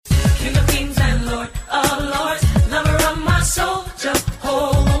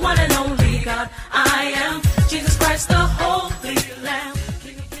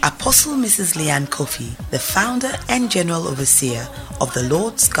Apostle Mrs. Leanne Kofi, the founder and general overseer of the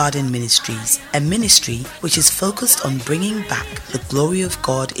Lord's Garden Ministries, a ministry which is focused on bringing back the glory of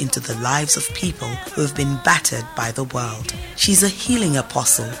God into the lives of people who have been battered by the world. She's a healing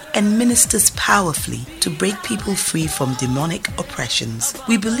apostle and ministers powerfully to break people free from demonic oppressions.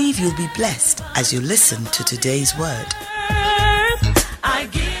 We believe you'll be blessed as you listen to today's word.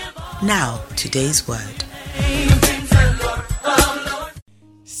 Now, today's word.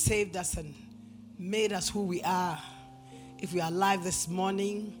 Saved us and made us who we are. If we are alive this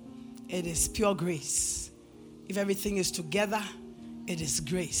morning, it is pure grace. If everything is together, it is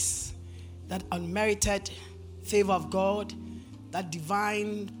grace. That unmerited favor of God, that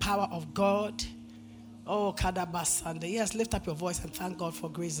divine power of God. Oh, Kadabasanda. Yes, lift up your voice and thank God for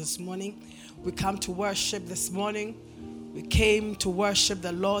grace this morning. We come to worship this morning. We came to worship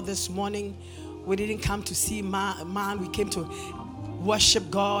the Lord this morning. We didn't come to see man. We came to worship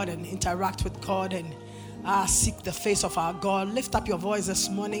God and interact with God and seek the face of our God. Lift up your voice this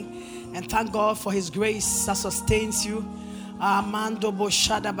morning and thank God for His grace that sustains you. Amando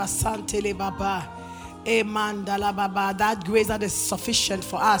boshada basantele baba. That grace that is sufficient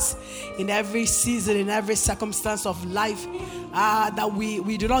for us in every season, in every circumstance of life, that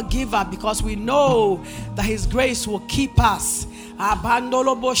we do not give up because we know that His grace will keep us.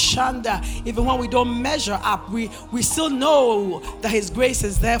 Even when we don't measure up, we still know that His grace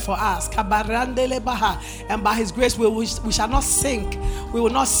is there for us. And by His grace we shall not sink. We will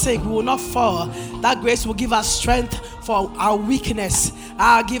not sink. We will not fall. That grace will give us strength for our weakness.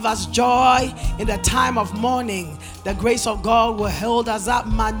 Give us joy in the time of mourning. The grace of God will hold us up.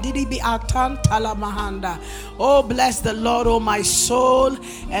 Oh, bless the Lord, oh my soul,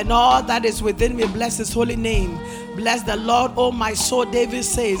 and all that is within me. Bless His holy name. Bless the Lord, oh my soul, David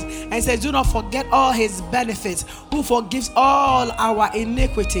says. And he says, do not forget all His benefits, who forgives all our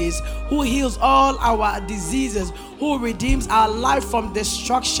iniquities, who heals all our diseases, who redeems our life from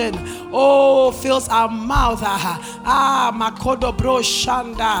destruction. Oh, fills our mouth. Makodo bro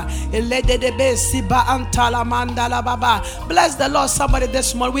shanda. Bless the Lord, somebody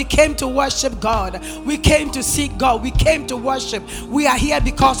this morning. We came to worship God. We came to seek God. We came to worship. We are here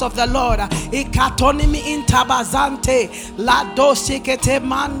because of the Lord. And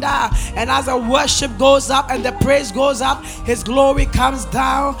as the worship goes up and the praise goes up, His glory comes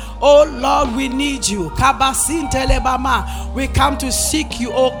down. Oh Lord, we need you. We come to seek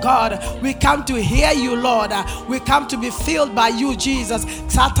you, oh God. We come to hear you, Lord. We come to be filled by you, Jesus.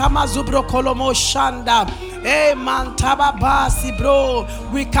 Satama zubro kolomo shanda. Hey man, tababasi bro.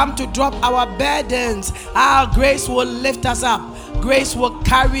 We come to drop our burdens. Our grace will lift us up. Grace will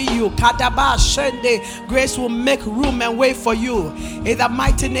carry you. Kadaba shende. Grace will make room and way for you. In the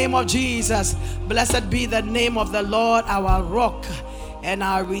mighty name of Jesus. Blessed be the name of the Lord, our rock and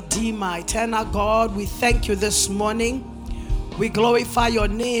our Redeemer. Eternal God, we thank you this morning. We glorify your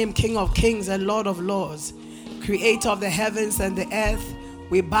name, King of Kings and Lord of Lords, Creator of the heavens and the earth.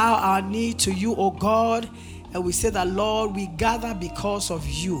 We bow our knee to you, O God, and we say that, Lord, we gather because of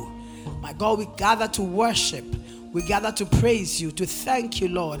you. My God, we gather to worship. We gather to praise you, to thank you,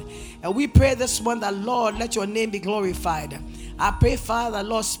 Lord. And we pray this morning that, Lord, let your name be glorified. I pray, Father,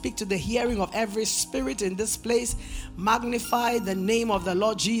 Lord, speak to the hearing of every spirit in this place. Magnify the name of the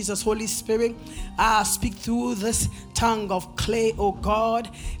Lord Jesus, Holy Spirit. Speak through this tongue of clay, O God,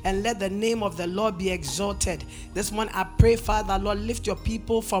 and let the name of the Lord be exalted. This morning, I pray, Father, Lord, lift your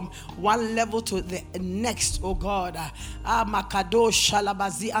people from one level to the next, O God. Makado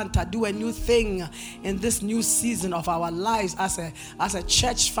shalabazi anta, do a new thing in this new season of our lives as a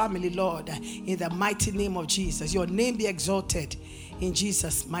church family, Lord, in the mighty name of Jesus. Your name be exalted. In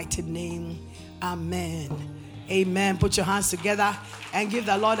Jesus' mighty name, amen. Amen. Put your hands together and give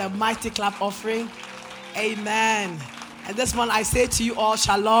the Lord a mighty clap offering. Amen. And this one I say to you all,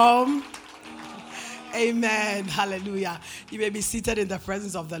 shalom. Amen. Hallelujah. You may be seated in the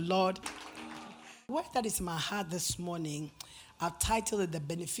presence of the Lord. The word that is in my heart this morning, I've titled it, The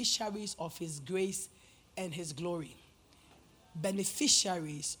Beneficiaries of His Grace and His Glory.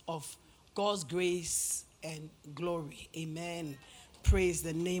 Beneficiaries of God's grace and glory. Amen. Praise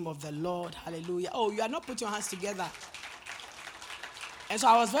the name of the Lord. Hallelujah. Oh, you are not putting your hands together. And so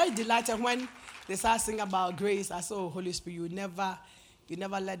I was very delighted when they started singing about grace. I said, oh, Holy Spirit, you never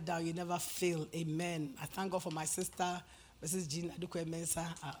let down, you never fail. Amen. I thank God for my sister, Mrs. Jean Adukwe Mensa,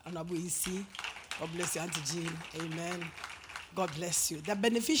 Honorable EC. God bless you, Auntie Jean. Amen. God bless you. The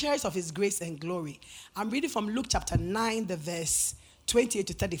beneficiaries of His grace and glory. I'm reading from Luke chapter 9, the verse 28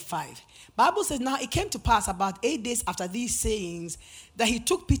 to 35. Bible says, now it came to pass about 8 days after these sayings that He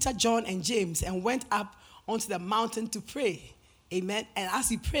took Peter, John, and James and went up onto the mountain to pray. Amen. And as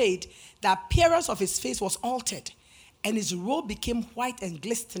he prayed, the appearance of his face was altered, and his robe became white and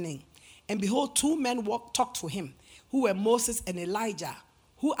glistening. And behold, two men talked to him, who were Moses and Elijah,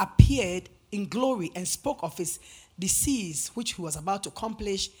 who appeared in glory and spoke of his disease, which he was about to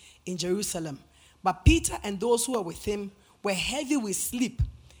accomplish in Jerusalem. But Peter and those who were with him were heavy with sleep.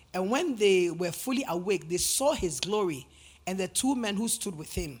 And when they were fully awake, they saw his glory and the two men who stood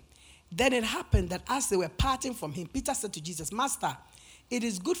with him. Then it happened that as they were parting from him, Peter said to Jesus, Master, it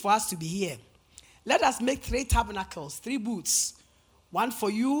is good for us to be here. Let us make 3 tabernacles, 3 booths, one for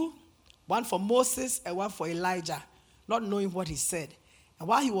you, one for Moses, and one for Elijah, not knowing what he said. And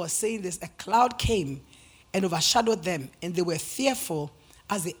while he was saying this, a cloud came and overshadowed them, and they were fearful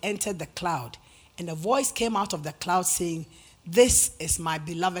as they entered the cloud. And a voice came out of the cloud saying, This is my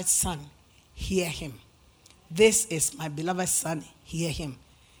beloved Son, hear him. This is my beloved Son, hear him.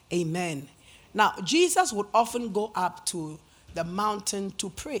 Amen. Now, Jesus would often go up to the mountain to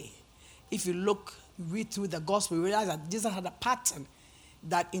pray. If you read through the gospel, you realize that Jesus had a pattern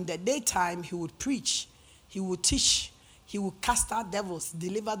that in the daytime he would preach, he would teach, he would cast out devils,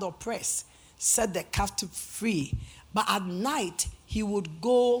 deliver the oppressed, set the captive free. But at night, he would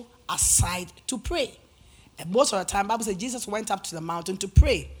go aside to pray. And most of the time, the Bible says Jesus went up to the mountain to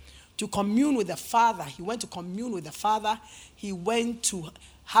pray, to commune with the Father. He went to commune with the Father. He went to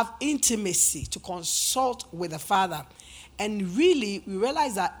have intimacy, to consult with the Father. And really, we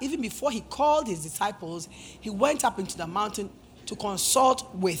realize that even before he called his disciples, he went up into the mountain to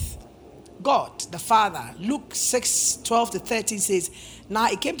consult with God, the Father. Luke 6:12-13 says, Now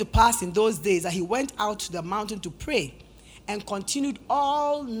it came to pass in those days that he went out to the mountain to pray and continued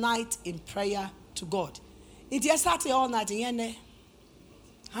all night in prayer to God. It is Saturday all night.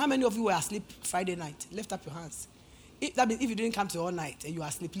 How many of you were asleep Friday night? Lift up your hands. That means if you didn't come to all night and you are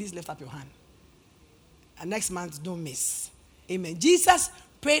asleep, please lift up your hand. And next month, don't miss. Amen. Jesus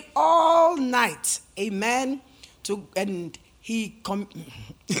prayed all night. Amen. And he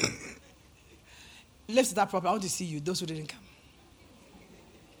lift it up properly. I want to see you, those who didn't come.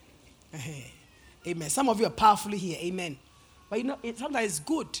 Amen. Some of you are powerfully here. Amen. But sometimes it's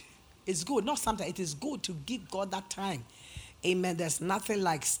good. It's good. Not sometimes. It is good to give God that time. Amen. There's nothing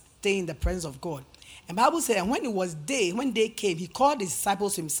like staying in the presence of God. And the Bible said, and when day came, he called his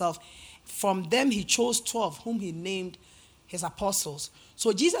disciples to himself. From them he chose 12, whom he named his apostles.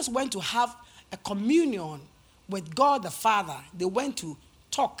 So Jesus went to have a communion with God the Father. They went to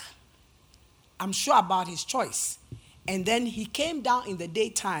talk, I'm sure, about his choice. And then he came down in the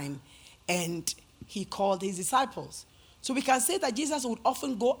daytime and he called his disciples. So we can say that Jesus would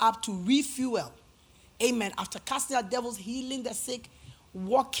often go up to refuel. Amen. After casting out devils, healing the sick,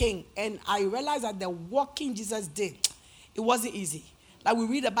 walking. And I realized that the walking Jesus did, it wasn't easy. Like we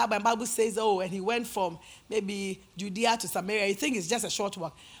read the Bible, and the Bible says, and he went from maybe Judea to Samaria. You think it's just a short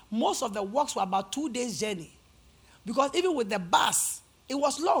walk. Most of the walks were about 2 days' journey. Because even with the bus, it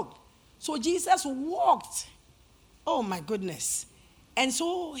was long. So Jesus walked. Oh my goodness. And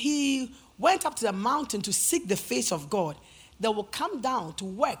so he went up to the mountain to seek the face of God that will come down to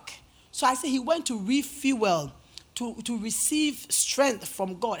work. So I say he went to refuel, to receive strength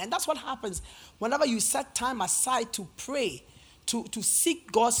from God. And that's what happens whenever you set time aside to pray, to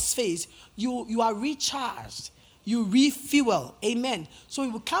seek God's face. You are recharged. You refuel. Amen. So he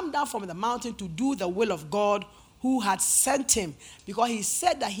will come down from the mountain to do the will of God who had sent him, because he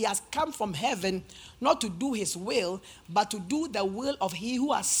said that he has come from heaven not to do his will, but to do the will of he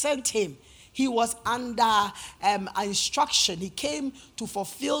who has sent him. He was under instruction. He came to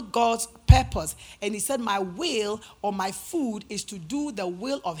fulfill God's purpose. And he said, my will or my food is to do the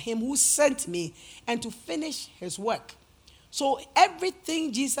will of him who sent me and to finish his work. So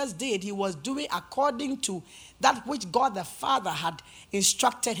everything Jesus did, he was doing according to that which God the Father had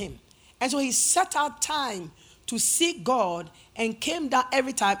instructed him. And so he set out time to seek God and came down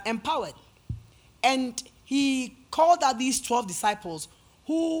every time empowered. And he called out these 12 disciples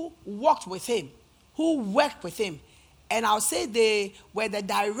who walked with him, who worked with him. And I'll say they were the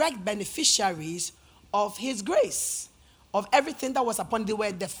direct beneficiaries of his grace, of everything that was upon them. They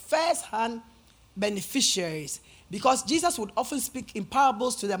were the first-hand beneficiaries, because Jesus would often speak in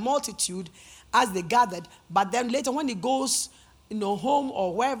parables to the multitude as they gathered. But then later when he goes, home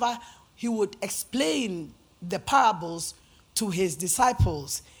or wherever, he would explain the parables to his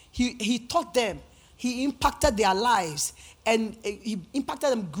disciples. He taught them. He impacted their lives, and he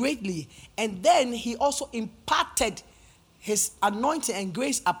impacted them greatly. And then he also imparted his anointing and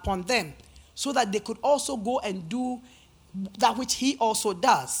grace upon them so that they could also go and do that which he also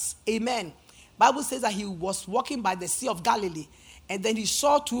does. Amen. Bible says that he was walking by the Sea of Galilee, and then he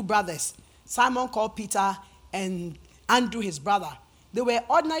saw 2 brothers, Simon called Peter and Andrew, his brother. They were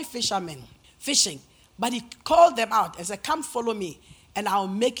ordinary fishermen fishing. But he called them out and said, come follow me, and I'll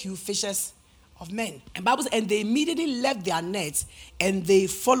make you fishers of men. And Bible says, and they immediately left their nets and they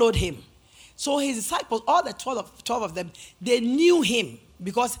followed him. So his disciples, all the 12 of them, they knew him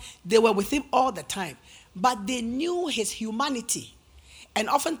because they were with him all the time. But they knew his humanity. And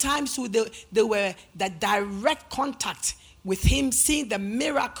oftentimes they were the direct contact with him, seeing the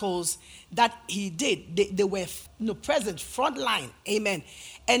miracles that he did. They were present, front line. Amen.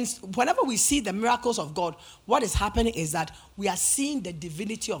 And whenever we see the miracles of God, what is happening is that we are seeing the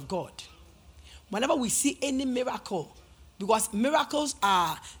divinity of God. Whenever we see any miracle, because miracles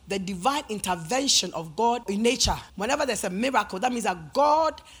are the divine intervention of God in nature. Whenever there's a miracle, that means that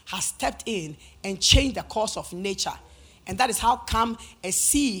God has stepped in and changed the course of nature. And that is how come a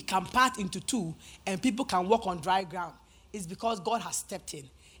sea can part into two and people can walk on dry ground. It's because God has stepped in.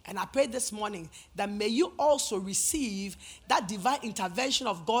 And I pray this morning that may you also receive that divine intervention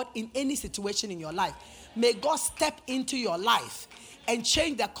of God in any situation in your life. May God step into your life and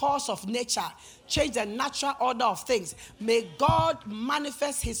change the course of nature, change the natural order of things. May God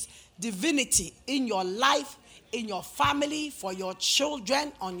manifest his divinity in your life, in your family, for your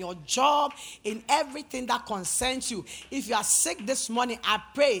children, on your job, in everything that concerns you. If you are sick this morning, I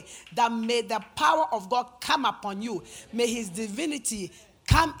pray that may the power of God come upon you. May his divinity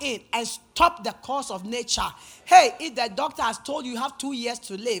come in and stop the course of nature. Hey, if the doctor has told you have 2 years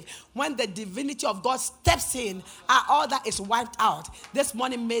to live, when the divinity of God steps in, all that is wiped out. This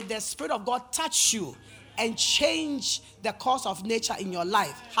morning, may the Spirit of God touch you and change the course of nature in your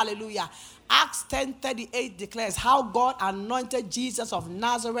life. Hallelujah. Acts 10:38 declares how God anointed Jesus of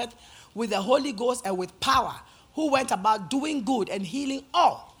Nazareth with the Holy Ghost and with power, who went about doing good and healing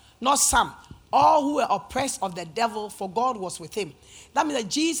all, not some, all who were oppressed of the devil, for God was with him. That means that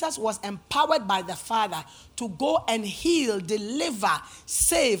Jesus was empowered by the Father to go and heal, deliver,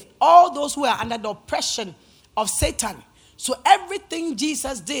 save all those who are under the oppression of Satan. So everything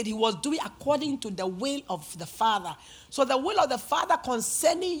Jesus did, he was doing according to the will of the Father. So the will of the Father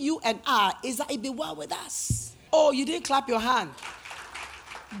concerning you and I is that it be well with us. Oh, you didn't clap your hand.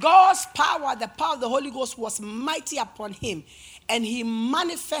 God's power, the power of the Holy Ghost was mighty upon him, and he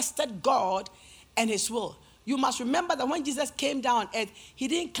manifested God and his will. You must remember that when Jesus came down on earth, he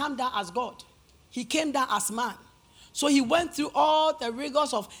didn't come down as God. He came down as man. So he went through all the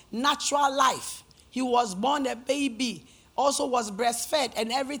rigors of natural life. He was born a baby, also was breastfed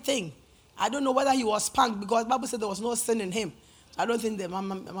and everything. I don't know whether he was spanked, because the Bible said there was no sin in him. I don't think the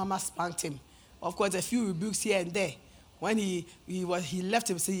mama spanked him. Of course, a few rebukes here and there. When he left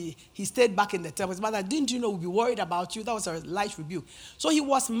him, he stayed back in the temple. His mother, didn't you know we'll be worried about you? That was a light rebuke. So he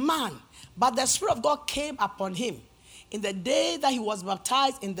was man, but the Spirit of God came upon him. In the day that he was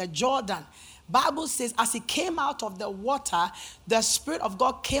baptized in the Jordan, Bible says as he came out of the water, the Spirit of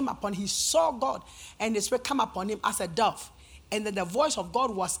God came upon him. He saw God, and the Spirit came upon him as a dove. And then the voice of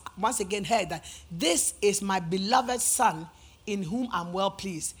God was once again heard that this is my beloved Son in whom I'm well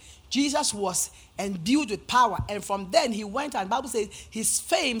pleased. Jesus was endued with power, and from then he went, and the Bible says his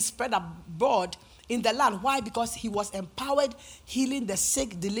fame spread abroad in the land. Why? Because he was empowered, healing the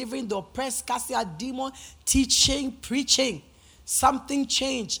sick, delivering the oppressed, casting out demons, teaching, preaching. Something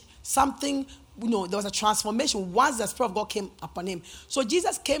changed. Something, there was a transformation once the Spirit of God came upon him. So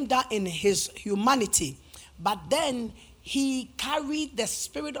Jesus came down in his humanity, but then he carried the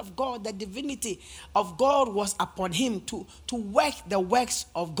Spirit of God. The divinity of God was upon him to work the works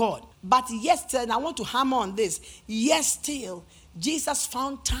of God. But yet still, and I want to hammer on this, yet still, Jesus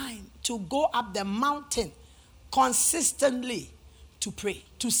found time to go up the mountain consistently to pray,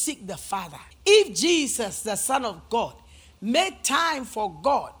 to seek the Father. If Jesus, the Son of God, made time for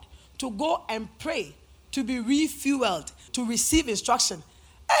God to go and pray, to be refueled, to receive instruction,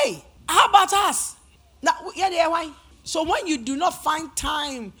 hey, how about us? Now, why? So when you do not find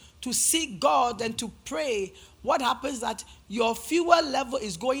time to seek God and to pray, what happens is that your fuel level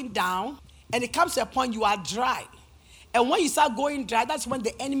is going down, and it comes to a point you are dry. And when you start going dry, that's when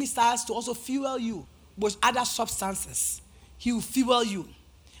the enemy starts to also fuel you with other substances. He will fuel you.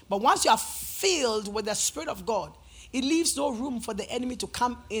 But once you are filled with the Spirit of God, it leaves no room for the enemy to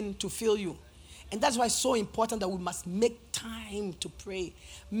come in to fill you. And that's why it's so important that we must make time to pray.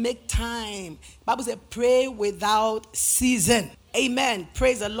 Make time. The Bible says pray without season. Amen.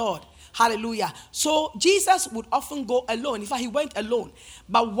 Praise the Lord. Hallelujah. So Jesus would often go alone. In fact, he went alone.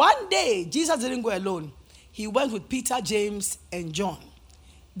 But one day, Jesus didn't go alone. He went with Peter, James, and John.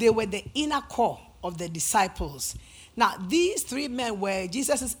 They were the inner core of the disciples. Now, these three men were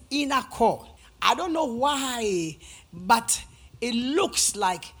Jesus' inner core. I don't know why, but it looks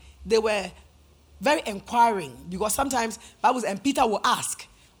like they were very inquiring, because sometimes Bible and Peter will ask.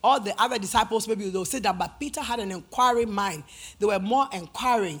 All the other disciples, maybe they'll say that, but Peter had an inquiring mind. They were more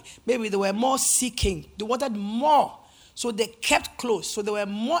inquiring. Maybe they were more seeking. They wanted more. So they kept close. So they were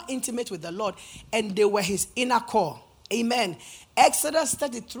more intimate with the Lord, and they were his inner core. Amen. Exodus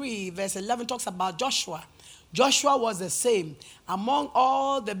 33 verse 11 talks about Joshua. Joshua was the same. Among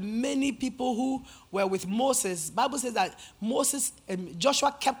all the many people who were with Moses, the Bible says that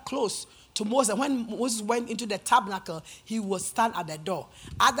Joshua kept close to Moses. When Moses went into the tabernacle, he would stand at the door.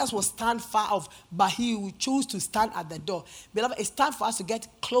 Others would stand far off, but he would choose to stand at the door. Beloved, it's time for us to get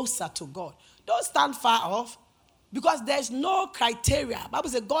closer to God. Don't stand far off, because there's no criteria. The Bible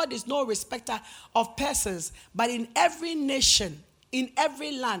says God is no respecter of persons, but in every nation, in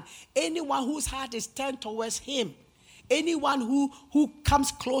every land, anyone whose heart is turned towards him, anyone who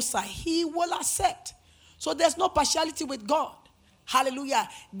comes closer, he will accept. So there's no partiality with God. Hallelujah.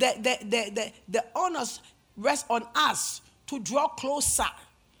 The honors rest on us to draw closer,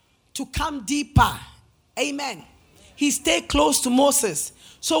 to come deeper. Amen. He stayed close to Moses.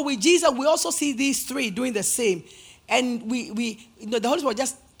 So with Jesus, we also see these three doing the same. And the Holy Spirit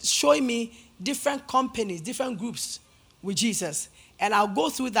just showing me different companies, different groups with Jesus. And I'll go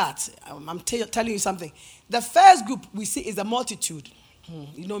through that. I'm telling you something. The first group we see is the multitude.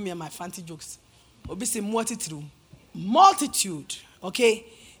 You know me and my fancy jokes. Obviously, multitude, okay?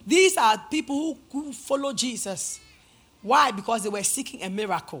 These are people who follow Jesus. Why? Because they were seeking a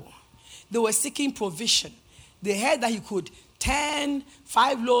miracle. They were seeking provision. They heard that he could turn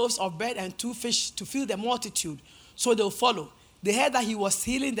 5 loaves of bread and 2 fish to fill the multitude. So they'll follow. They heard that he was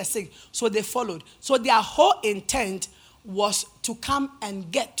healing the sick. So they followed. So their whole intent was to come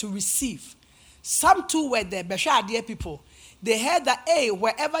and get to receive. Some too were the Beshadiah people. They heard that, hey,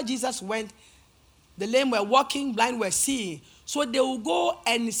 wherever Jesus went, the lame were walking, blind were seeing. So they will go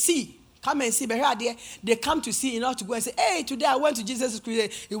and see. Come and see. They come to see, to go and say, hey, today I went to Jesus'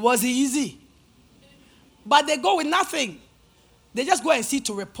 crusade. It wasn't easy. But they go with nothing. They just go and see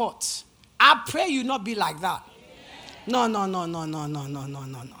to report. I pray you not be like that. No.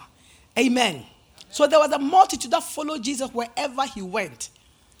 Amen. So there was a multitude that followed Jesus wherever he went.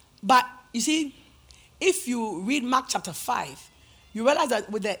 But you see, if you read Mark chapter 5, you realize that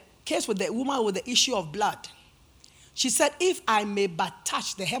with the case with the woman with the issue of blood, she said, if I may but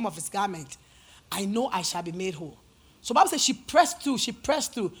touch the hem of his garment, I know I shall be made whole. So Bible says she pressed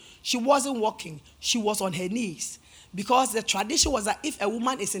through. She wasn't walking. She was on her knees. Because the tradition was that if a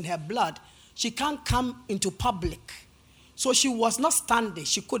woman is in her blood, she can't come into public. So she was not standing.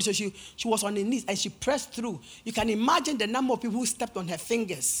 She could. So she was on her knees and she pressed through. You can imagine the number of people who stepped on her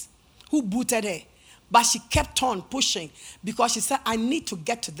fingers, who booted her. But she kept on pushing because she said, I need to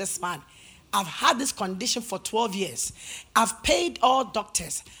get to this man. I've had this condition for 12 years. I've paid all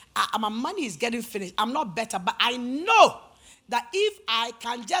doctors. My money is getting finished. I'm not better, but I know that if I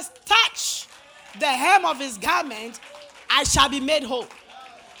can just touch the hem of his garment, I shall be made whole.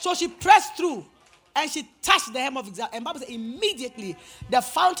 So she pressed through and she touched the hem of his garment. And Bible says immediately the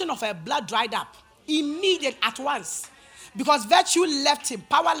fountain of her blood dried up. Immediate at once. Because virtue left him,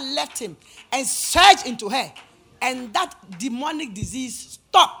 power left him, and surged into her. And that demonic disease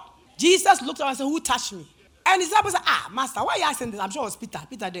stopped. Jesus looked at her and said, who touched me? And his disciples said, Master, why are you asking this? I'm sure it was Peter.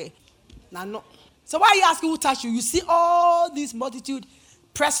 Peter there. No. So why are you asking who touched you? You see all this multitude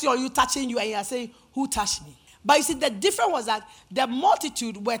pressing on you, touching you, and you are saying, who touched me? But you see, the difference was that the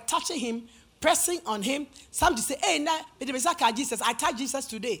multitude were touching him, pressing on him. Some to say, hey, now, Jesus, I touched Jesus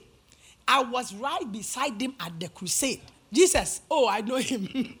today. I was right beside him at the crusade. Jesus, I know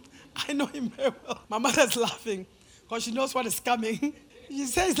him. I know him very well. My mother's laughing because she knows what is coming. She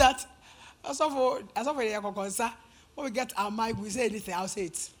says that, when we get our mic, we say anything, I'll say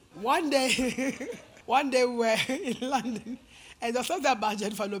it. One day we were in London, and there was something about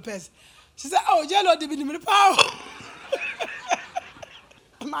Jennifer Lopez. She said, Jello, the power.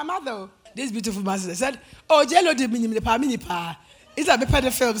 My mother, this beautiful master, said, Jello, the power. It's a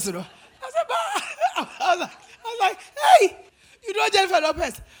better film, you know. I was like, hey, you know Jennifer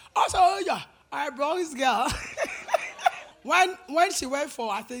Lopez? Also, I Bronx girl. When she went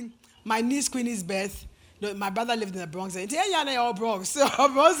for, I think, my niece Queenie's birth, my brother lived in the Bronx. And all Bronx. So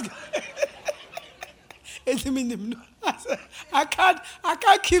Bronx. I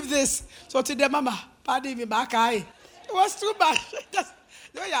can't keep this. So today, Mama, pardon me, back eye. It was too much.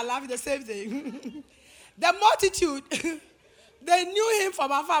 You're laughing the same thing. The multitude, they knew him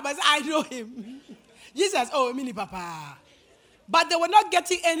from afar, but I know him. Jesus, mini papa. But they were not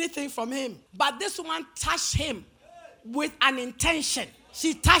getting anything from him. But this one touched him with an intention.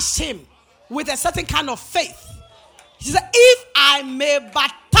 She touched him with a certain kind of faith. She said, if I may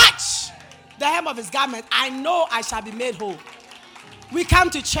but touch the hem of his garment, I know I shall be made whole. We come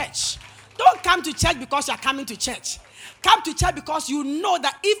to church. Don't come to church because you are coming to church. Come to church because you know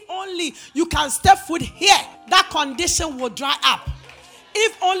that if only you can step foot here, that condition will dry up.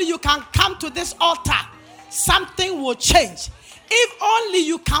 If only you can come to this altar, something will change. If only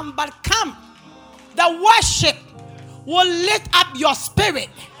you can but come, the worship will lift up your spirit,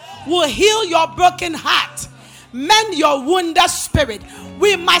 will heal your broken heart, mend your wounded spirit.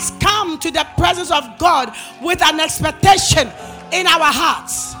 We must come to the presence of God with an expectation in our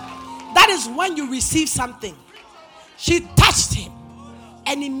hearts. That is when you receive something. She touched him,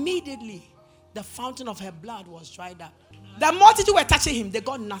 and immediately the fountain of her blood was dried up. The multitude were touching him, they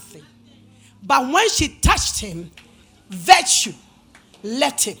got nothing. But when she touched him, virtue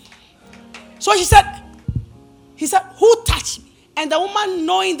left him. So he said, who touched me? And the woman,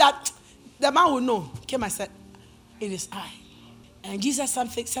 knowing that the man would know, came and said, it is I. And Jesus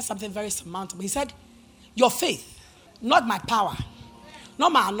said something very surmountable. He said, your faith, not my power,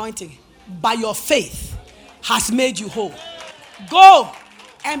 not my anointing, but your faith has made you whole. Go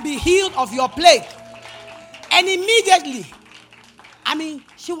and be healed of your plague. And immediately,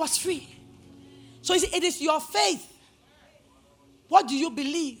 she was free. So it is your faith. What do you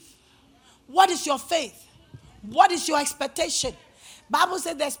believe? What is your faith? What is your expectation? Bible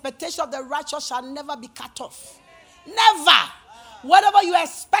says the expectation of the righteous shall never be cut off. Never. Whatever you are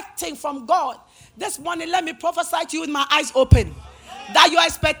expecting from God, this morning let me prophesy to you with my eyes open, that your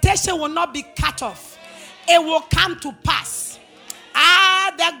expectation will not be cut off. It will come to pass.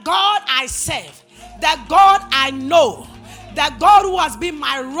 The God I serve, the God I know, the God who has been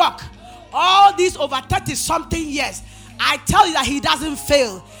my rock all these over 30 something years, I tell you that he doesn't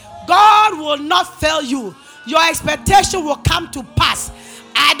fail. God will not fail you. Your expectation will come to pass.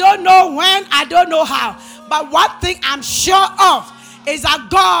 I don't know when, I don't know how, but one thing I'm sure of is that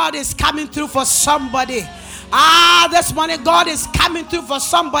God is coming through for somebody. This morning God is coming through for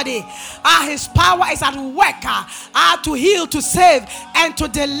somebody. His power is at work to heal, to save, and to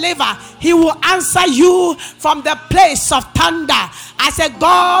deliver. He will answer you from the place of thunder. I said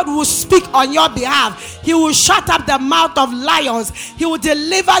God will speak on your behalf. He will shut up the mouth of lions. He will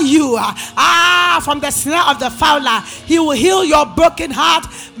deliver you from the snare of the fowler. He will heal your broken heart,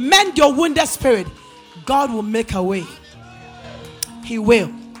 mend your wounded spirit. God will make a way. He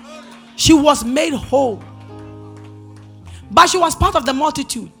will. She was made whole. But she was part of the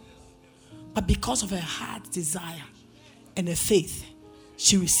multitude. But because of her heart's desire and her faith,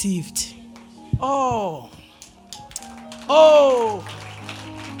 she received. Oh.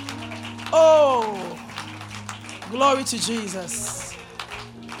 Glory to Jesus.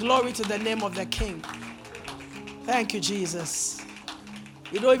 Glory to the name of the King. Thank you, Jesus.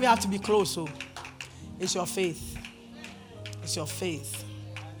 You don't even have to be close. So it's your faith. It's your faith.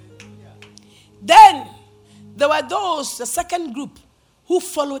 Then there were those, the second group, who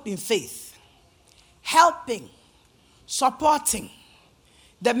followed in faith, helping, supporting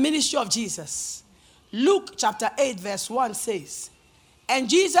the ministry of Jesus. Luke chapter 8 verse 1 says, and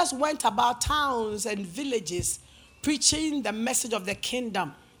Jesus went about towns and villages preaching the message of the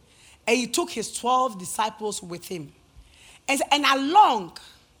kingdom. And he took his 12 disciples with him. And along,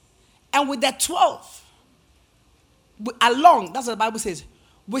 and with the 12, along, that's what the Bible says,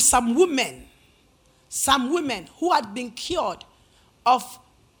 with some women who had been cured of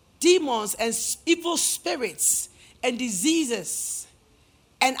demons and evil spirits and diseases.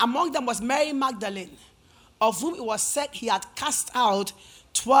 And among them was Mary Magdalene, of whom it was said he had cast out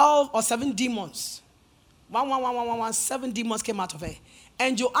 12 or 7 demons. 7 demons came out of her.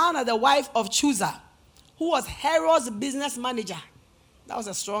 And Joanna, the wife of Chuza, who was Herod's business manager. That was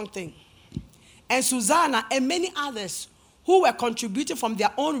a strong thing. And Susanna and many others who were contributing from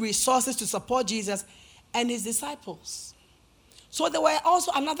their own resources to support Jesus and his disciples. So there were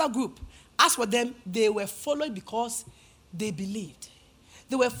also another group. As for them, they were following because they believed.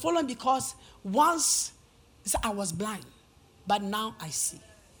 They were following because once I was blind, but now I see.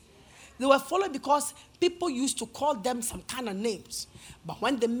 They were following because people used to call them some kind of names. But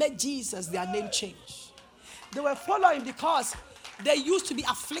when they met Jesus, their name changed. They were following because they used to be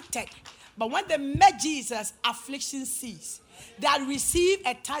afflicted. But when they met Jesus, affliction ceased. They had received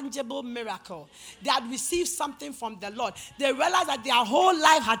a tangible miracle. They had received something from the Lord. They realized that their whole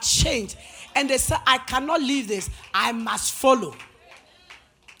life had changed. And they said, I cannot leave this. I must follow.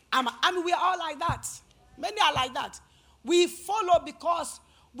 We are all like that. Many are like that. We follow because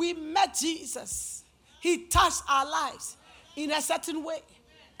we met Jesus. He touched our lives in a certain way.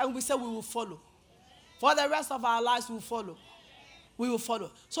 And we said we will follow. For the rest of our lives, we will follow. We will follow.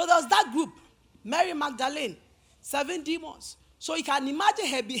 So there was that group. Mary Magdalene, 7 demons. So you can imagine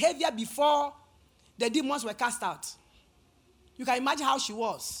her behavior before the demons were cast out. You can imagine how she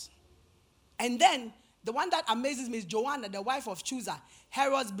was. And then, the one that amazes me is Joanna, the wife of Chusa,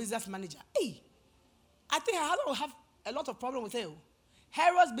 Herod's business manager. Hey, I think I don't have a lot of problem with her.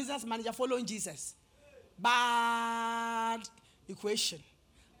 Herod's business manager following Jesus. Bad equation.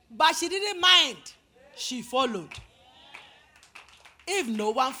 But she didn't mind. She followed. If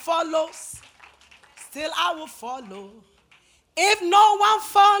no one follows, still I will follow. If no one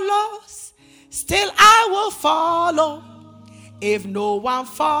follows, still I will follow. If no one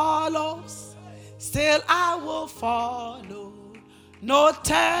follows, still I will follow. No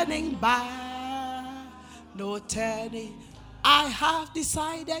turning back, no turning. I have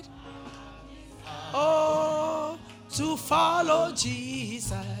decided, to follow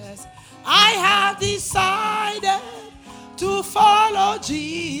Jesus. I have decided to follow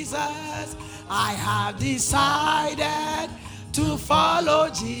Jesus. I have decided to follow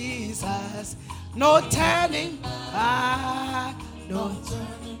Jesus. No turning back, no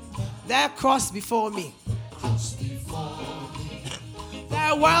turning back. The cross before me,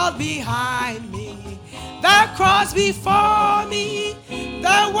 the world behind me. The cross before me,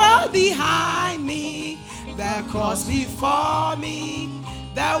 the world behind me. The cross before me,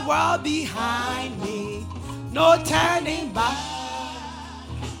 the world behind me. No turning back,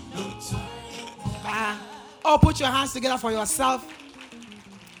 no turning back. Oh, put your hands together for yourself.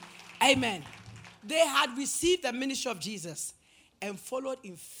 Amen. They had received the ministry of Jesus and followed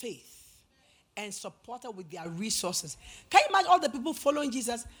in faith and supported with their resources. Can you imagine all the people following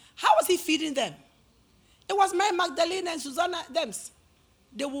Jesus? How was he feeding them? It was Mary Magdalene and Susanna Dems.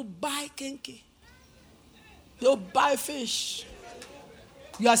 They will buy kenke. They will buy fish.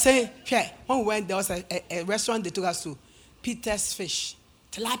 You are saying, yeah, when we went, there was a restaurant they took us to. Peter's Fish.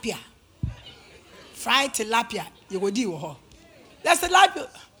 Tilapia. Fried tilapia. You go do. That's tilapia.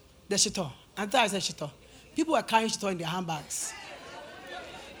 The shito. And that is a shito. People were carrying shito in their handbags.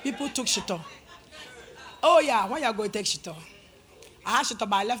 People took shito. Oh yeah, when you are going to take shito. I had shito,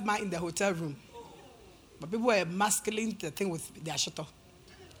 but I left mine in the hotel room. But people were masculine the thing with their shito.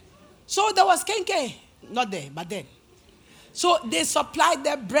 So there was kenke. Not there, but then. So they supplied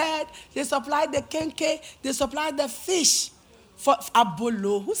the bread, they supplied the kenke, they supplied the fish for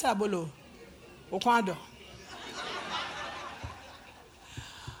abolo. Who's abolo? Okwando.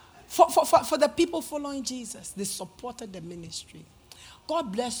 For the people following Jesus, they supported the ministry.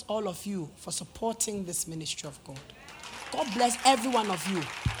 God bless all of you for supporting this ministry of God. God bless every one of you.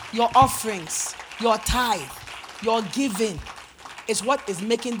 Your offerings, your tithe, your giving is what is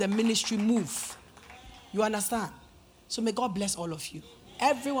making the ministry move. You understand? So may God bless all of you.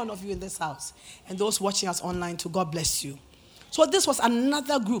 Every one of you in this house. And those watching us online too, God bless you. So this was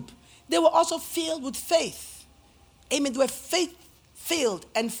another group. They were also filled with faith. Amen. They were faith-filled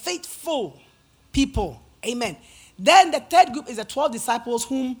and faithful people. Amen. Then the third group is the 12 disciples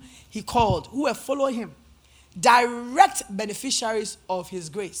whom he called, who were following him. Direct beneficiaries of his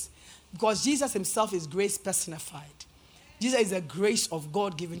grace. Because Jesus himself is grace personified. Jesus is the grace of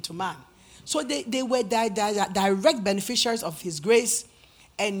God given to man. So they were direct beneficiaries of his grace,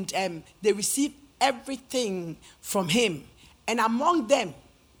 and they received everything from him. And among them,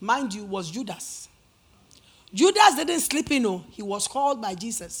 mind you, was Judas. Judas didn't sleep in, he was called by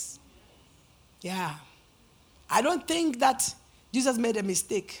Jesus. Yeah. I don't think that Jesus made a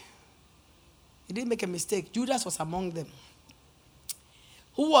mistake. He didn't make a mistake. Judas was among them,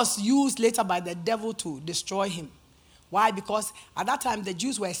 who was used later by the devil to destroy him. Why? Because at that time, the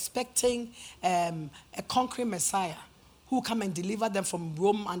Jews were expecting a conquering Messiah who would come and deliver them from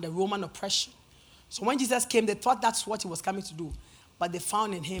Rome and the Roman oppression. So when Jesus came, they thought that's what he was coming to do. But they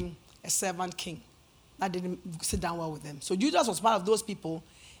found in him a servant king. That didn't sit down well with them. So Judas was part of those people,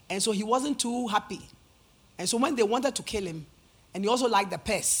 and so he wasn't too happy. And so when they wanted to kill him, and he also liked the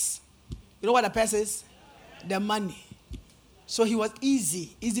purse. You know what the purse is? The money. So he was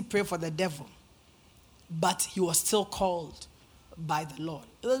easy prey for the devil. But he was still called by the Lord.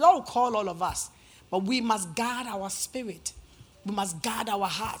 The Lord will call all of us. But we must guard our spirit. We must guard our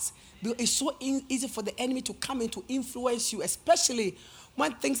hearts. It's so easy for the enemy to come in to influence you, especially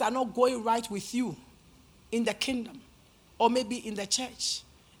when things are not going right with you in the kingdom or maybe in the church.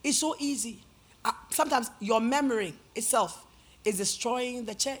 It's so easy. Sometimes your memory itself is destroying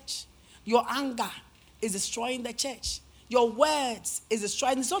the church. Your anger is destroying the church. Your words is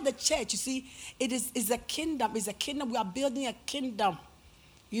destroyed. It's not the church, you see. It's a kingdom. It's a kingdom. We are building a kingdom.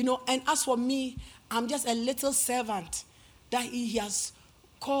 You know, and as for me, I'm just a little servant that he has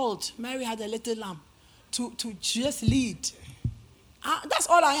called. Mary had a little lamb to just lead. That's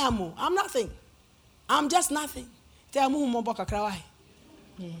all I am. I'm nothing. I'm just nothing. Tell me more about kakra.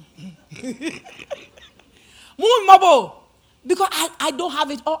 Move because I don't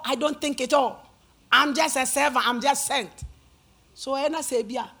have it all. I don't think it all. I'm just a servant. I'm just sent. So I say,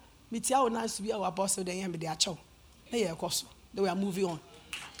 "Bia, mitia o nice be our apostle. Then be their chow. They are moving on.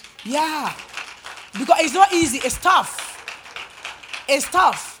 Yeah, because it's not easy. It's tough. It's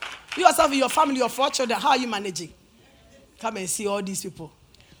tough. You yourself, your family, your 4 children. How are you managing? Come and see all these people.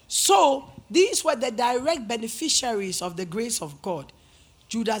 So these were the direct beneficiaries of the grace of God.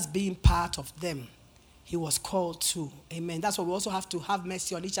 Judas being part of them. He was called to. Amen. That's why we also have to have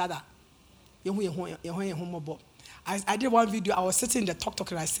mercy on each other. I did one video. I was sitting in the talk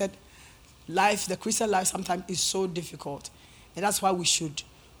and I said, life, the Christian life sometimes is so difficult. And that's why we should,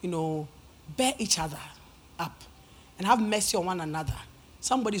 bear each other up and have mercy on one another.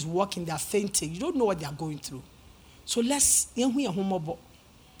 Somebody's walking, they're fainting. You don't know what they're going through. So let's,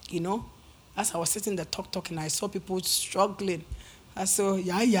 as I was sitting in the talk and I saw people struggling. I saw,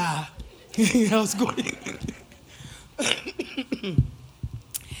 I was going.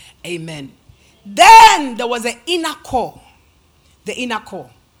 Amen. Then there was an inner core. The inner core.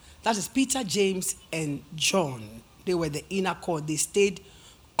 That is Peter, James, and John. They were the inner core. They stayed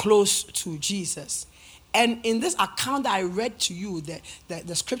close to Jesus. And in this account that I read to you,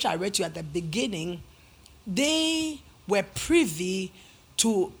 the scripture I read to you at the beginning, they were privy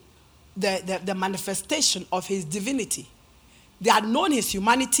to the manifestation of his divinity. They had known his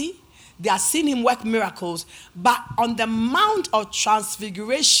humanity. They had seen him work miracles. But on the Mount of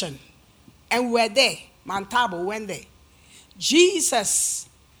Transfiguration, and we're there, Mount Tabor went there, Jesus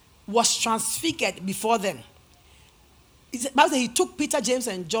was transfigured before them. He took Peter, James,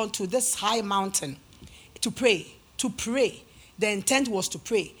 and John to this high mountain to pray. The intent was to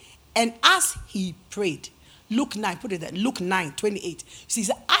pray. And as he prayed, Luke 9, put it there, Luke 9, 28. See,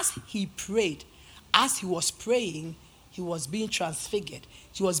 as he prayed, as he was praying, he was being transfigured.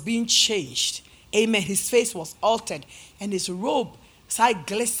 He was being changed. Amen. His face was altered. And his robe, side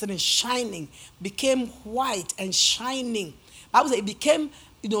glistening, shining, became white and shining. I would say it became,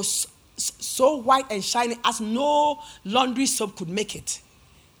 so white and shining as no laundry soap could make it.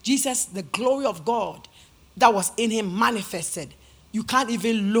 Jesus, the glory of God that was in him manifested. You can't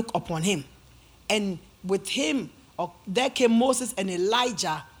even look upon him. And with him, there came Moses and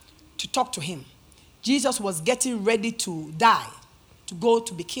Elijah to talk to him. Jesus was getting ready to die, to go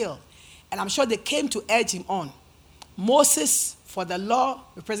to be killed. And I'm sure they came to urge him on. Moses for the law,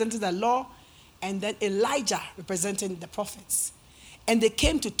 representing the law, and then Elijah representing the prophets. And they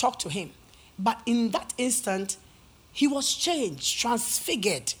came to talk to him. But in that instant, he was changed,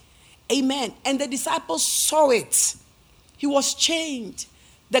 transfigured. Amen. And the disciples saw it. He was changed.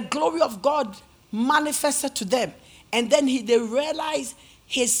 The glory of God manifested to them. And then they realized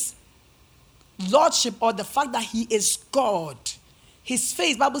his lordship, or the fact that he is God. His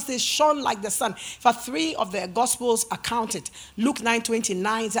face, Bible says, shone like the sun. For 3 of the Gospels account it. Luke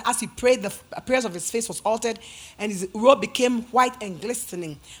 9:29, as he prayed, the appearance of his face was altered, and his robe became white and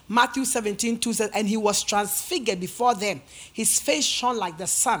glistening. Matthew 17:2 says, and he was transfigured before them. His face shone like the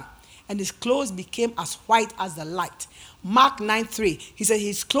sun, and his clothes became as white as the light. Mark 9:3, he said,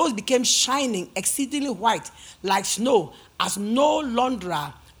 his clothes became shining, exceedingly white, like snow, as no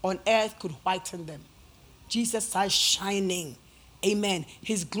launderer on earth could whiten them. Jesus started shining. Amen.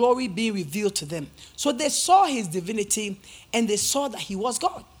 His glory being revealed to them. So they saw his divinity, and they saw that he was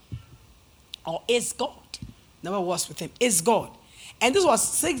God. Or is God. Never was with him. Is God. And this was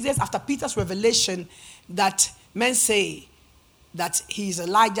 6 days after Peter's revelation that men say that he is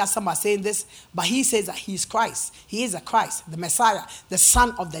Elijah. Some are saying this, but he says that he is Christ. He is a Christ, the Messiah, the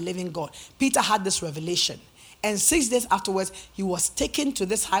Son of the living God. Peter had this revelation. And 6 days afterwards, he was taken to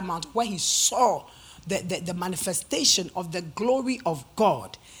this high mountain where he saw the manifestation of the glory of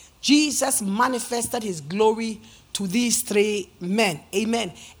God. Jesus manifested his glory to these 3 men.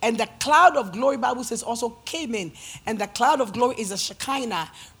 Amen. And the cloud of glory, Bible says, also came in. And the cloud of glory is a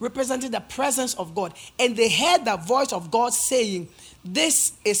Shekinah, representing the presence of God. And they heard the voice of God saying,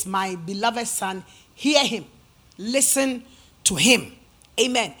 this is my beloved Son. Hear him. Listen to him.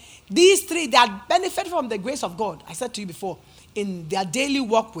 Amen. These 3, they had benefited from the grace of God. I said to you before, in their daily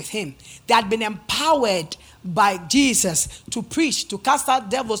walk with him, they had been empowered by Jesus to preach, to cast out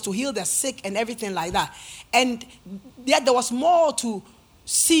devils, to heal the sick and everything like that. And yet there was more to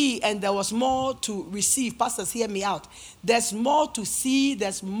see and there was more to receive. Pastors, hear me out. There's more to see,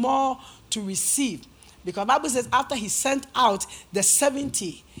 there's more to receive. Because the Bible says after he sent out the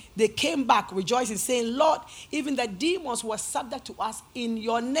 70, they came back rejoicing, saying, Lord, even the demons were subject to us in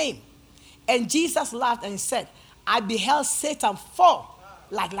your name. And Jesus laughed and said, I beheld Satan fall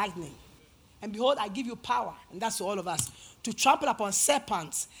like lightning. And behold, I give you power, and that's to all of us, to trample upon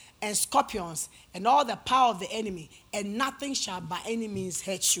serpents and scorpions and all the power of the enemy, and nothing shall by any means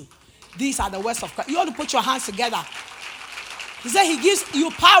hurt you. These are the words of Christ. You want to put your hands together. He said he gives you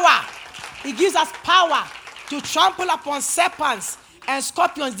power. He gives us power to trample upon serpents and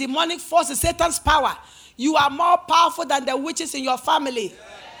scorpions, demonic forces, Satan's power. You are more powerful than the witches in your family.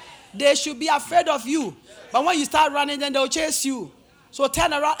 They should be afraid of you. But when you start running, then they'll chase you. So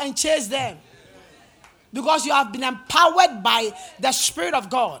turn around and chase them. Because you have been empowered by the Spirit of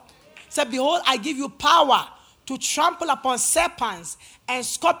God. Say, behold, I give you power to trample upon serpents and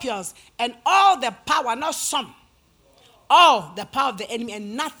scorpions and all the power, not some, all the power of the enemy,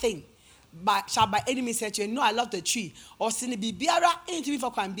 and nothing shall by any means hurt you. No, I love the tree. Or sin be biara into me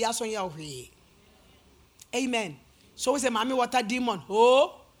for can be so way. Amen. So we say, Mommy water demon.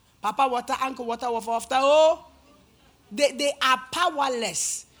 Oh, Papa water, Uncle water, after. Oh, they are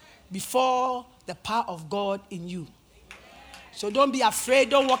powerless before the power of God in you. So don't be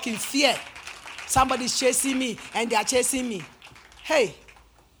afraid. Don't walk in fear. Somebody's chasing me and they are chasing me. Hey,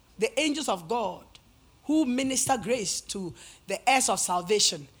 the angels of God who minister grace to the heirs of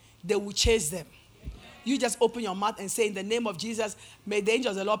salvation, they will chase them. You just open your mouth and say, in the name of Jesus, may the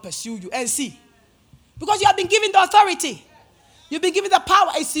angels of the Lord pursue you and see. Because you have been given the authority. You've been given the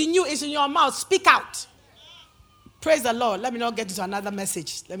power. It's in you. It's in your mouth. Speak out. Praise the Lord. Let me not get into another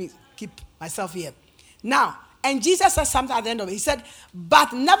message. Let me keep myself here. Now, and Jesus said something at the end of it. He said,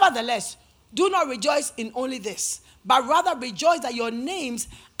 but nevertheless, do not rejoice in only this, but rather rejoice that your names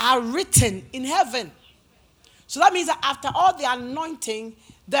are written in heaven. So that means that after all the anointing,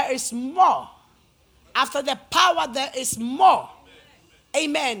 there is more. After the power, there is more.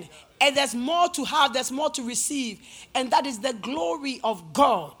 Amen. And there's more to have, there's more to receive. And that is the glory of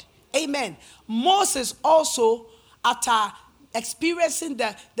God. Amen. Moses also, after experiencing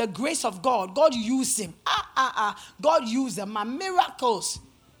the grace of God, God used him. God used them. Miracles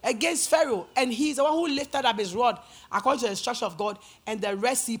against Pharaoh. And he's the one who lifted up his rod according to the instruction of God. And the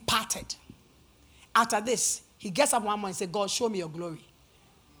Red Sea parted. After this, he gets up one morning and says, God, show me your glory.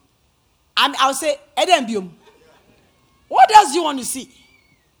 And I'll say, Edembium, what else do you want to see?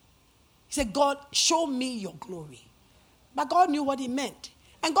 He said, God, show me your glory. But God knew what he meant.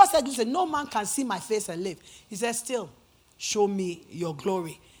 And God said, listen, no man can see my face and live. He said, still, show me your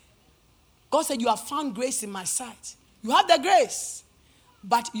glory. God said, you have found grace in my sight. You have the grace,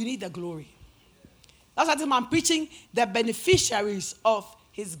 but you need the glory. That's why I'm preaching the beneficiaries of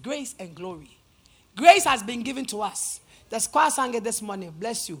his grace and glory. Grace has been given to us. The choir sang it this morning.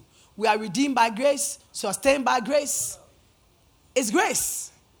 Bless you. We are redeemed by grace, sustained by grace. It's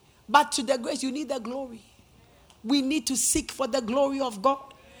grace. But to the grace, you need the glory. We need to seek for the glory of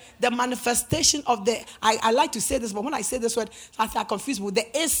God. The manifestation of I like to say this, but when I say this word, I feel confused with the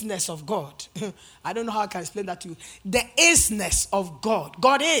isness of God. I don't know how I can explain that to you. The isness of God.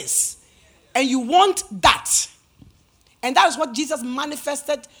 God is. And you want that. And that is what Jesus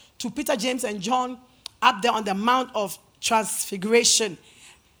manifested to Peter, James, and John up there on the Mount of Transfiguration.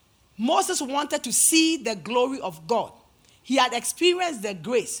 Moses wanted to see the glory of God. He had experienced the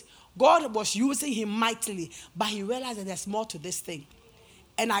grace. God was using him mightily, but he realized that there's more to this thing.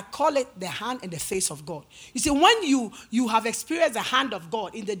 And I call it the hand and the face of God. You see, when you have experienced the hand of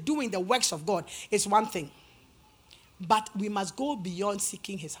God in the doing the works of God, it's one thing. But we must go beyond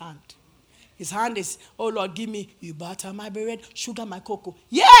seeking his hand. His hand is, oh Lord, give me, you butter my bread, sugar my cocoa.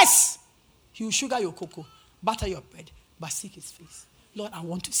 Yes! He will sugar your cocoa, butter your bread, but seek his face. Lord, I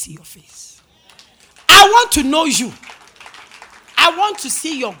want to see your face. I want to know you. I want to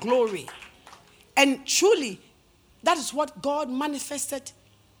see your glory. And truly, that is what God manifested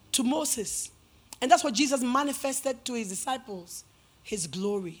to Moses. And that's what Jesus manifested to his disciples. His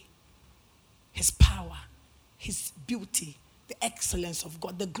glory, his power, his beauty, the excellence of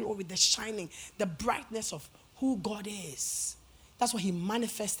God, the glory, the shining, the brightness of who God is. That's what he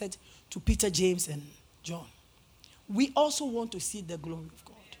manifested to Peter, James, and John. We also want to see the glory of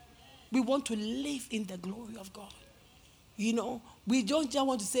God. We want to live in the glory of God. You know, we don't just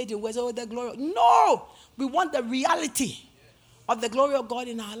want to say the words, oh, the glory. No! We want the reality of the glory of God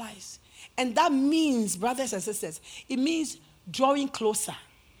in our lives. And that means, brothers and sisters, it means drawing closer.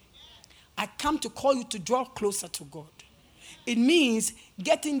 I come to call you to draw closer to God. It means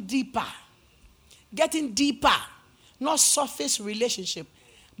getting deeper. Getting deeper. Not surface relationship,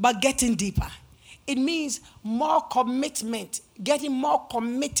 but getting deeper. It means more commitment. Getting more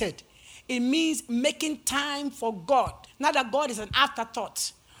committed. It means making time for God. Not that God is an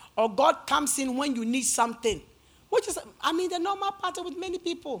afterthought. Or God comes in when you need something. Which is, the normal pattern with many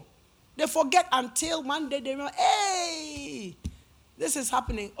people. They forget until one day they remember, hey, this is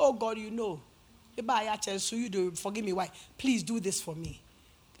happening. Oh God, you know. So you do forgive me. Why? Please do this for me.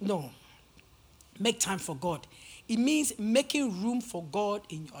 No. Make time for God. It means making room for God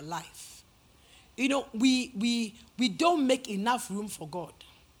in your life. You know, we don't make enough room for God.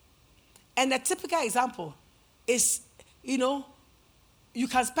 And a typical example is, you know, you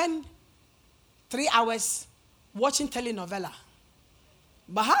can spend 3 hours watching telenovela.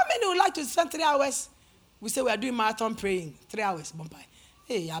 But how many would like to spend 3 hours? We say we are doing marathon praying. 3 hours.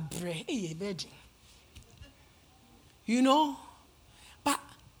 Hey, I pray. Hey, virgin. You know? But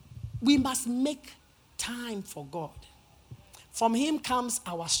we must make time for God. From Him comes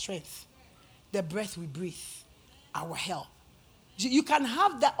our strength, the breath we breathe, our help. You can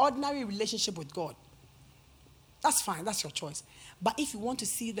have that ordinary relationship with God. That's fine. That's your choice. But if you want to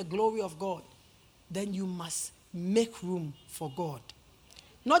see the glory of God, then you must make room for God.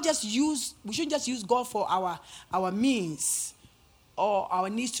 We shouldn't just use God for our means or our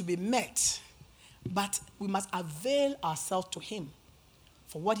needs to be met, but we must avail ourselves to Him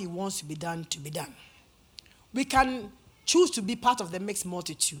for what He wants to be done. We can choose to be part of the mixed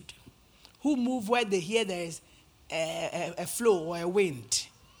multitude who move where they hear there is a flow or a wind.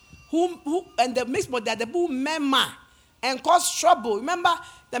 And the mixed multitude, the who murmur and cause trouble. Remember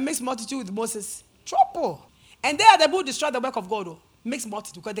the mixed multitude with Moses? Trouble. And they are the who destroy the work of God. Mixed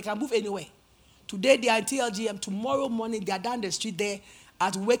multitude, because they can move anywhere. Today they are in TLGM. Tomorrow morning they are down the street there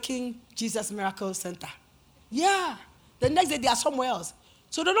at Waking Jesus Miracle Center. Yeah. The next day they are somewhere else.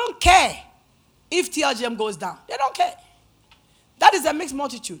 So they don't care if TLGM goes down. They don't care. That is a mixed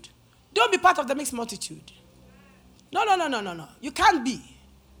multitude. Don't be part of the mixed multitude. No. You can't be.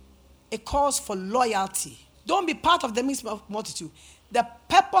 It calls for loyalty. Don't be part of the mixed multitude. The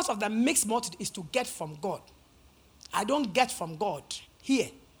purpose of the mixed multitude is to get from God. I don't get from God here.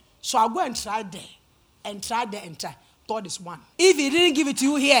 So I'll go and try there. And try there and try. God is one. If He didn't give it to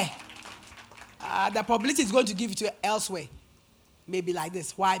you here, the probability is going to give it to you elsewhere. Maybe like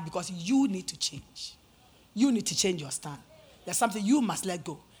this. Why? Because you need to change. You need to change your stand. There's something you must let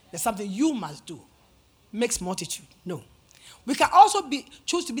go. There's something you must do. Mixed multitude. No. We can also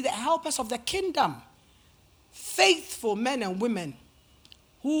choose to be the helpers of the kingdom. Faithful men and women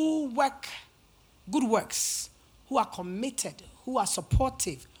who work good works, who are committed, who are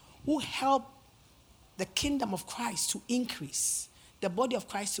supportive, who help the kingdom of Christ to increase, the body of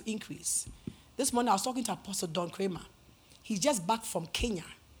Christ to increase. This morning I was talking to Apostle Don Kramer. He's just back from Kenya,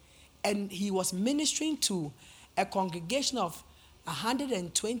 and he was ministering to a congregation of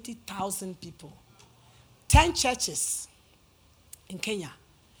 120,000 people. 10 churches in Kenya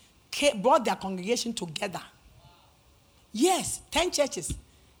brought their congregation together. Yes, 10 churches.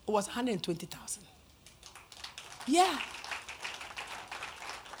 It was 120,000. Yeah.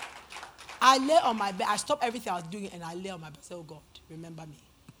 I lay on my bed. I stopped everything I was doing and I lay on my bed. I said, oh God, remember me.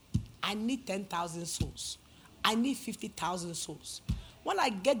 I need 10,000 souls. I need 50,000 souls. When I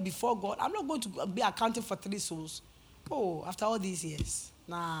get before God, I'm not going to be accounting for 3 souls. Oh, after all these years.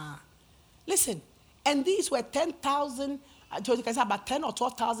 Nah. Listen, and these were 10,000, you can say about 10 or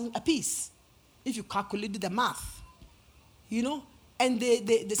 12,000 apiece, if you calculate the math. You know? And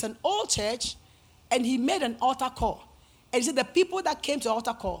there's an old church, and he made an altar call. And he said the people that came to the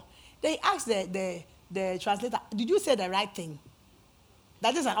altar call, they asked the translator, did you say the right thing?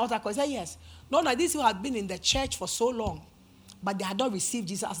 That is an altar call. He said, yes. No, these people had been in the church for so long, but they had not received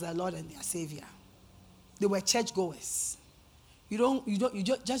Jesus as their Lord and their Savior. They were churchgoers. You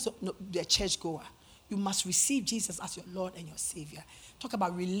just be a churchgoer. You must receive Jesus as your Lord and your Savior. Talk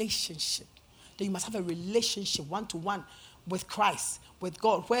about relationship. Then you must have a relationship one-to-one with Christ, with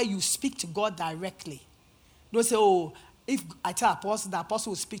God, where you speak to God directly. Don't say, oh, if I tell apostle, the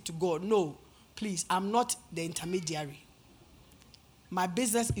apostle will speak to God. No, please, I'm not the intermediary. My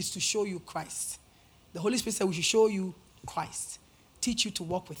business is to show you Christ. The Holy Spirit said we should show you Christ. Teach you to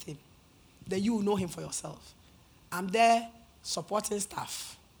walk with Him. Then you will know Him for yourself. I'm there supporting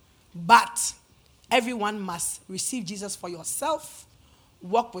staff. But everyone must receive Jesus for yourself.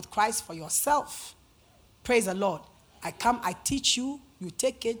 Walk with Christ for yourself. Praise the Lord. I come, I teach you, you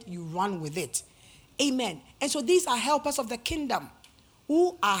take it, you run with it. Amen. And so these are helpers of the kingdom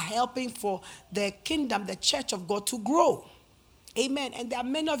who are helping for the kingdom, the church of God to grow. Amen. And there are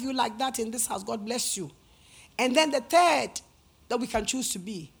many of you like that in this house. God bless you. And then the third that we can choose to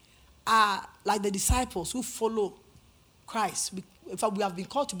be are like the disciples who follow Christ. In fact, we have been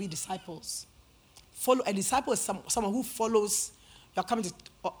called to be disciples. A disciple is someone who follows. You're coming to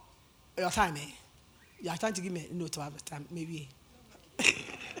your time, eh? You're trying to give me a note to have a time, maybe.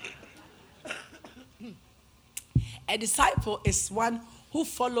 A disciple is one who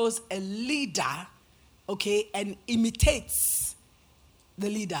follows a leader, okay, and imitates the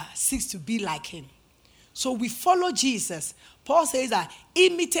leader, seeks to be like him. So we follow Jesus. Paul says that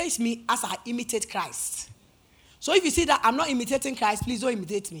imitate me as I imitate Christ. So if you see that I'm not imitating Christ, please don't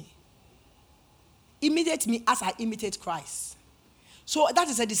imitate me. Imitate me as I imitate Christ. So that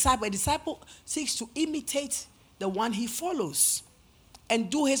is a disciple. A disciple seeks to imitate the one he follows and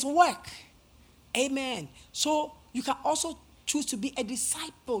do his work. Amen. So you can also choose to be a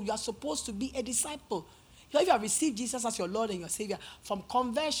disciple. You are supposed to be a disciple. If you have received Jesus as your Lord and your Savior, from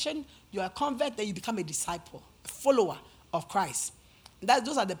conversion, you are a convert, then you become a disciple, a follower of Christ.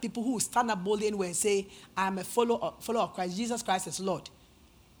 Those are the people who stand up boldly and say, I am a follower of Christ. Jesus Christ is Lord.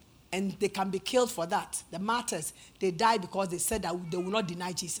 And they can be killed for that. The martyrs, they die because they said that they will not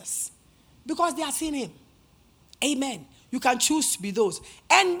deny Jesus. Because they have seen him. Amen. You can choose to be those.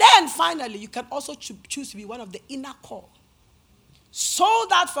 And then finally, you can also choose to be one of the inner core.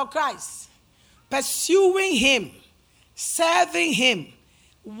 Sold out for Christ. Pursuing him. Serving him.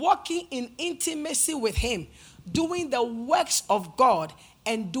 Walking in intimacy with him. Doing the works of God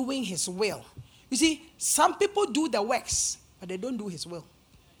and doing his will. You see, some people do the works, but they don't do his will.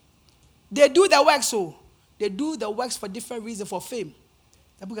 They do the works, so they do the works for different reasons, for fame.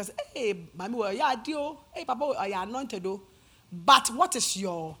 The book says, hey, mommy, yeah, deal. Hey, papa, you are anointed, though. But what is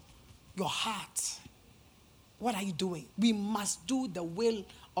your heart? What are you doing? We must do the will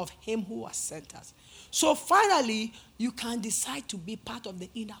of him who has sent us. So finally, you can decide to be part of the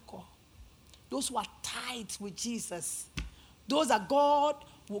inner core. Those who are tied with Jesus. Those are God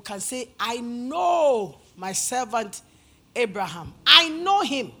who can say, I know my servant Abraham. I know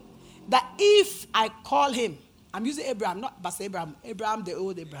him. That if I call him, I'm using Abraham, not Pastor Abraham. Abraham, the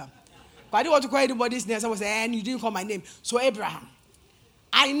old Abraham. But I didn't want to call anybody's name. Someone said, and you didn't call my name. So Abraham.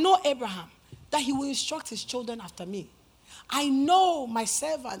 I know Abraham, that he will instruct his children after me. I know my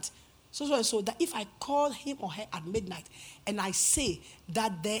servant, so and so, that if I call him or her at midnight, and I say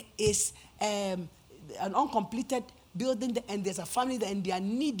that there is an uncompleted building there, and there's a family there, and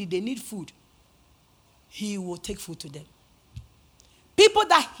they need food, he will take food to them. People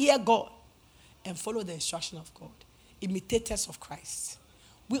that hear God and follow the instruction of God, imitators of Christ.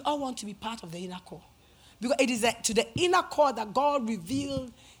 We all want to be part of the inner core. Because it is to the inner core that God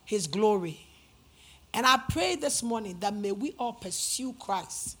revealed his glory. And I pray this morning that may we all pursue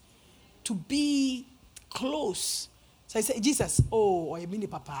Christ to be close. So I say, Jesus, oh, you mean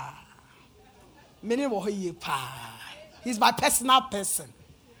papa. He's my personal person.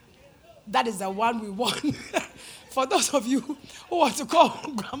 That is the one we want. For those of you who want to call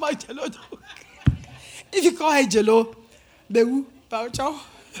Grandma Jello, if you call her Jello, but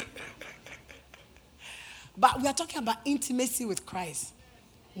we are talking about intimacy with Christ.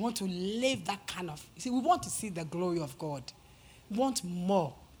 We want to live that kind of. You see, we want to see the glory of God. We want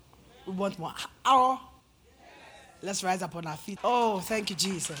more. We want more. Let's rise up on our feet. Oh, thank you,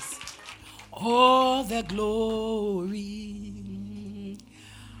 Jesus. Oh, the glory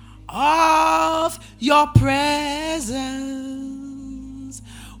of your presence,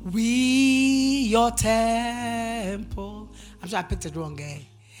 we your temple. I'm sure I picked it wrong, eh?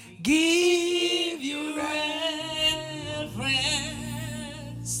 Give you reverence,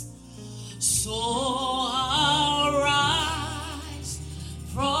 so I'll rise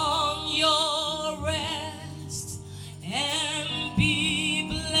from your rest and be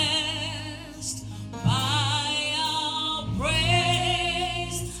blessed by our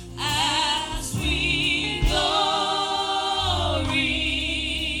praise as we glory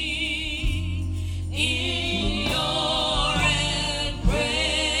in your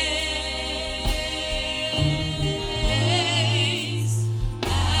embrace,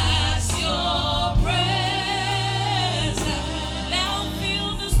 as your presence now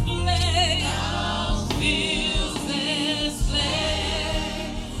fill this place,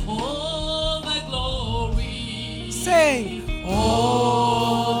 all the glory. Sing.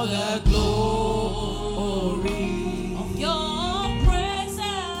 All the glory of your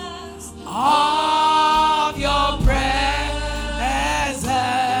presence, of your presence.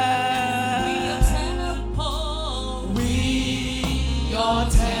 We your temple, we your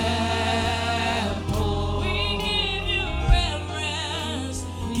temple. We give you reverence,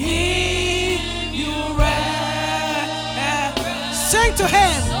 give you reverence. Sing to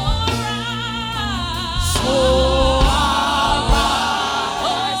him. So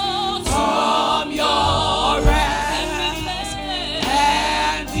from your rest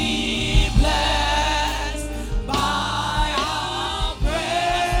and be blessed by our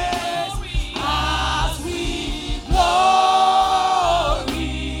praise as we glory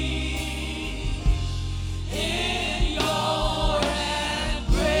in your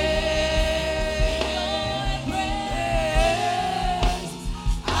embrace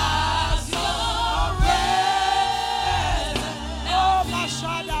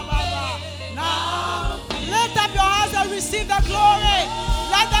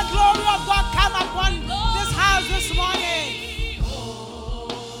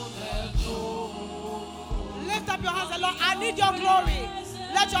Lord, I need your glory.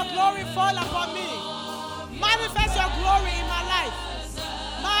 Let your glory fall upon me. Manifest your glory in my life.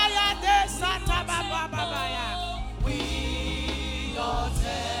 Maya de Santa Baba Babaya. We your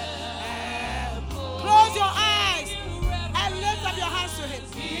temple. Close your eyes and lift up your hands to him.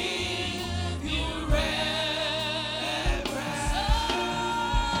 Give you reverence.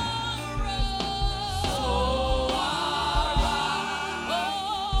 So arise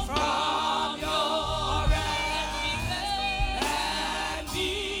from your rest and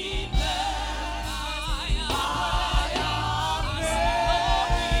be blessed by your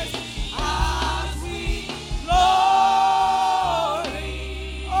grace as we glory,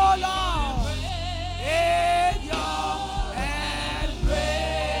 oh Lord, in your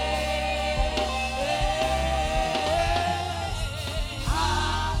embrace.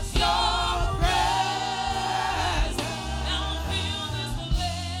 As your presence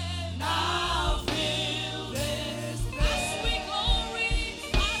now fill this place. As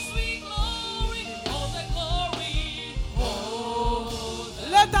we glory, oh the glory.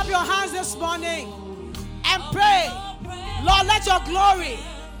 Lift up your hands this morning and pray. Lord, let your glory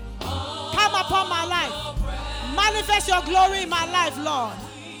come upon my life. Manifest your glory in my life, Lord.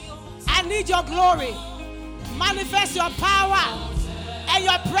 I need your glory. Manifest your power and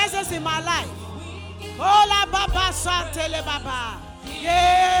your presence in my life. Ola Baba Santele Baba.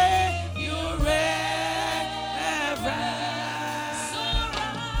 Yeah, you reverence.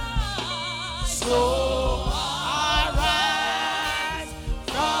 So arise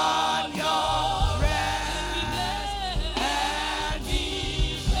from your rest and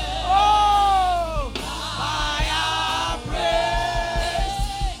be oh by our praise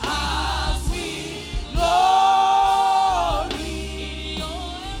as we glory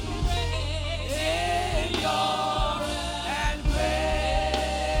in your embrace.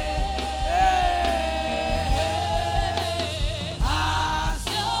 As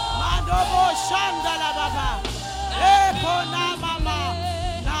Mandobo Shandala Baba. Ekona Mama.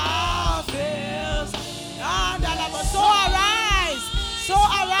 Now feels. So arise. So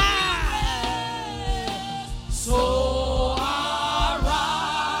arise. So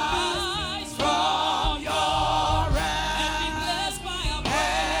arise from your rest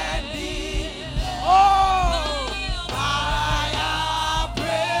and be oh by our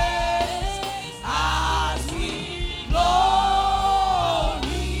praise as we glory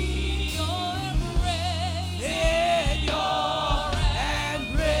in your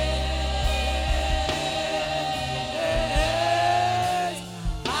embrace.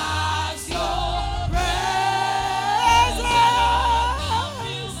 As your presence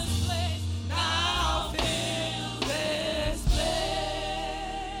now fill this place.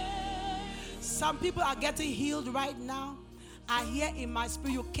 Some people are getting healed right now. I hear in my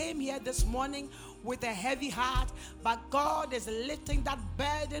spirit you came here this morning with a heavy heart, but God is lifting that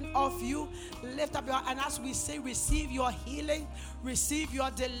burden off you. Lift up your, and as we say, receive your healing, receive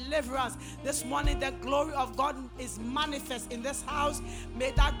your deliverance. This morning the glory of God is manifest in this house. May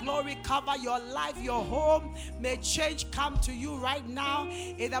that glory cover your life, your home. May change come to you right now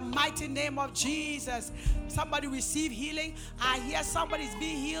in the mighty name of Jesus. Somebody receive healing. I hear somebody's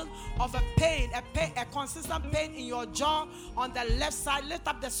being healed of a pain, a consistent pain in your jaw on the left side. Lift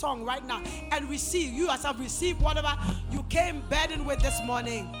up the song right now and receive. You yourself receive whatever you came burdened with this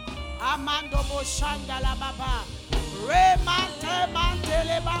morning. Amando bo shandala baba. Remante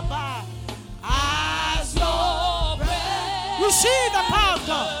mantele baba. As your breath. Receive the power of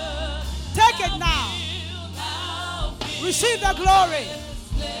God. Take it now. Receive the glory.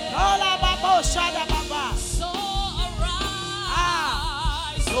 Ola baba shada baba. So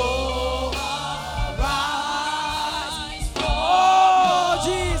arise. So arise. Oh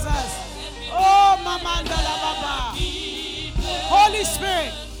Jesus. Oh Mamandala Baba. Holy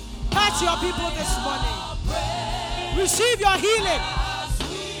Spirit, touch your people this morning. Receive your healing.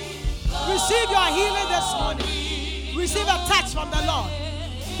 Receive your healing this morning. Receive a touch from the Lord.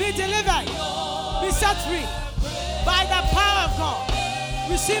 Be delivered. Be set free by the power of God.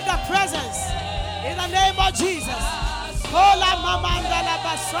 Receive the presence in the name of Jesus. Hola Mamandala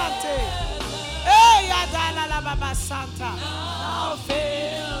Basante. Hey Yadala la Baba Santa. Now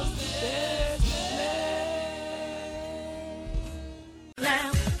fills this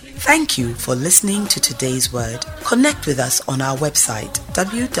place. Thank you for listening to today's word. Connect with us on our website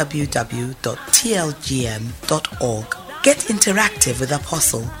www.tlgm.org. Get interactive with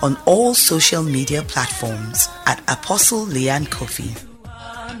Apostle on all social media platforms at Apostle Leanne Kofi.